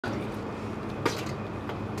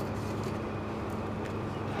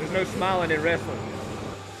There's no smiling in wrestling.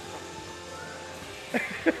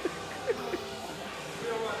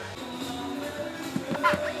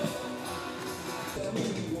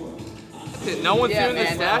 No one's doing the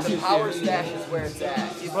man, stashes. the power stash is where it's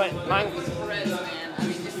at. But mine, Perez, man. I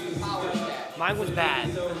mean, just the power stash. mine was bad.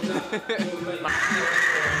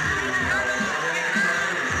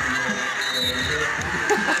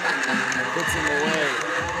 Gets in the way.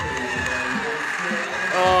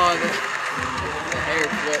 Oh, the hair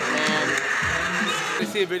flip, man. I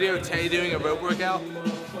see a video of Tay doing a rope workout.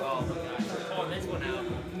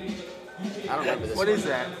 I don't remember this. What is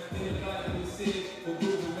that?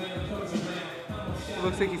 It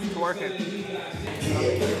looks like he's twerking.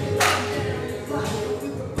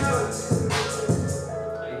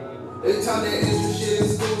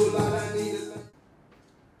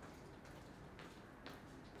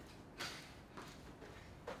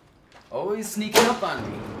 Always sneaking up on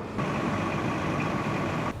me.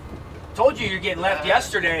 Told you you're getting left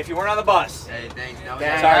yesterday if you weren't on the bus. Hey, thanks. No,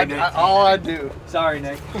 Sorry, Nick. All I do. Sorry,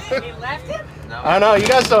 Nick. You left him? No. I know, you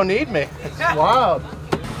guys don't need me. It's wild.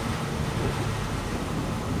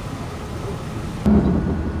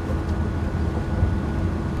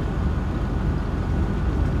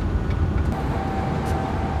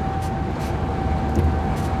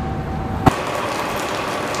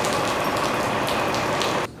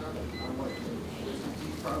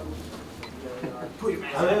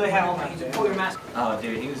 I literally had all my pull your mask. Oh,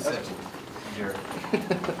 dude, he was such a jerk.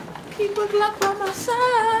 People block by my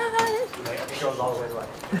side. It goes all the way away.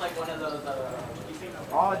 Like one of those,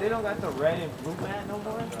 Oh, they don't got the red and blue mat no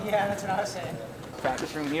more? yeah, that's what I was saying.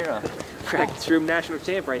 Practice room hero. Practice room national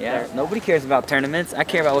champ right Yeah, there. nobody cares about tournaments. I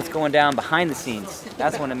care about what's going down behind the scenes.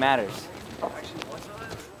 That's when it matters.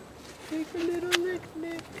 Take a little lick,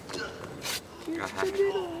 Nick.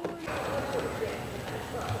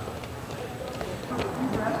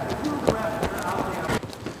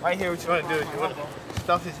 Right here, what you want to do is you want to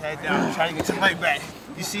stuff his head down, try to get your leg back.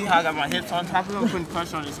 You see how I got my hips on top of him, putting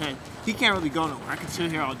pressure on his head. He can't really go nowhere. I can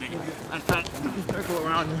sit here all day. I try to circle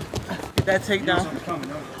around him, get that takedown.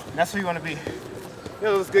 That's where you want to be. You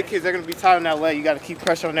know, those good kids, they're going to be tight on that leg. You got to keep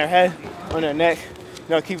pressure on their head, on their neck.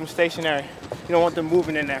 You know, keep them stationary. You don't want them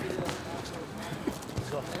moving in there.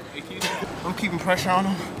 I'm keeping pressure on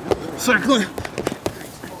them, circling.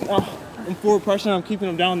 In forward pressure, I'm keeping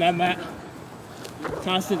them down that mat.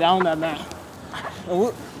 Constant down that mat.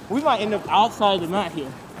 And we might end up outside the mat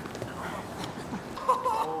here.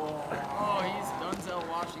 Oh, he's Denzel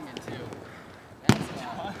Washington too. That's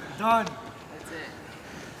Done. That's it.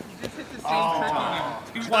 He just hit the same trick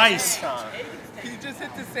on you. Twice. He just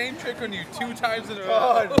hit the same trick on you 2 times in a row.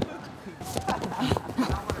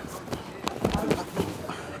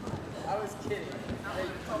 I was kidding. Hey, you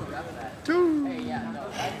told me after that. Two. Hey, yeah, no.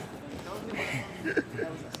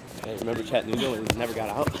 Hey, remember Chattanooga when he never got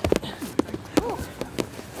out?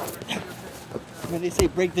 When they say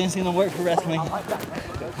breakdancing don't work for wrestling.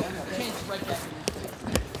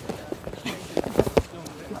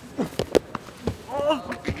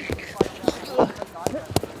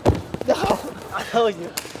 I'm telling you.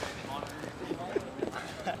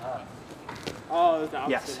 Oh, it's the opposite.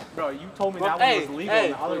 Yes. Bro, you told me that one was legal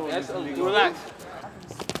and the other one was illegal. Relax.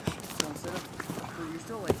 You're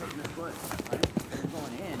still like hitting the foot, right? You're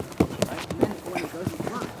going in, right? And then when it goes, it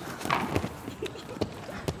works.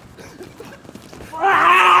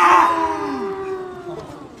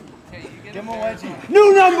 Give him a wedgie.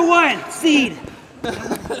 New #1 seed. When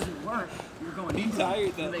it doesn't work, you're going in.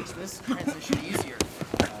 Tired though. It makes this transition easier.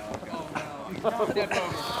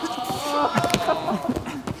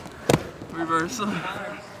 Reversal.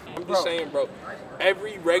 I'm just saying, bro.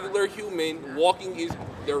 Every regular human walking is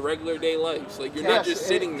their regular day life. Like you're not just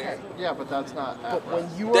sitting there. Yeah, but that's not. But when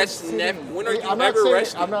you That's never. When are you I'm not ever saying,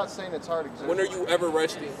 resting? I'm not saying it's hard exertion. When are you ever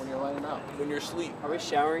resting? When you're laying out. When you're asleep. Are we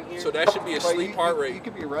showering here? So that should be a But sleep heart You rate.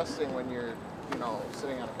 could be resting when you're,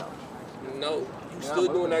 sitting on a couch. No, you Yeah, still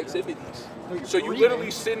doing moving. activities. No, you're So you breathing.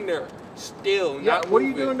 literally sitting there, still Yeah, not what are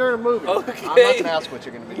you moving. doing during a movie? Okay. I'm not going to ask what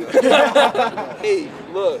you're going to be doing. Hey,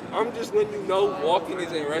 look, I'm just letting you know walking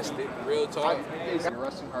isn't resting. Real talk. Your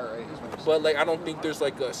resting heart rate is when you're But like, I don't think there's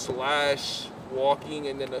like a slash walking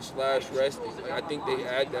and then a slash resting. Like, I think they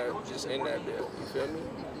add that just in that bit. You feel me?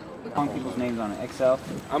 Calling people's names on it. XL.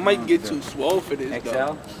 I might get too swole for this XL.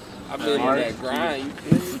 though. I've been in that grind. You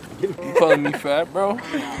feel me? You calling me fat, bro?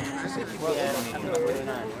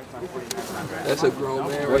 That's a grown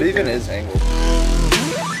man. What even is angle?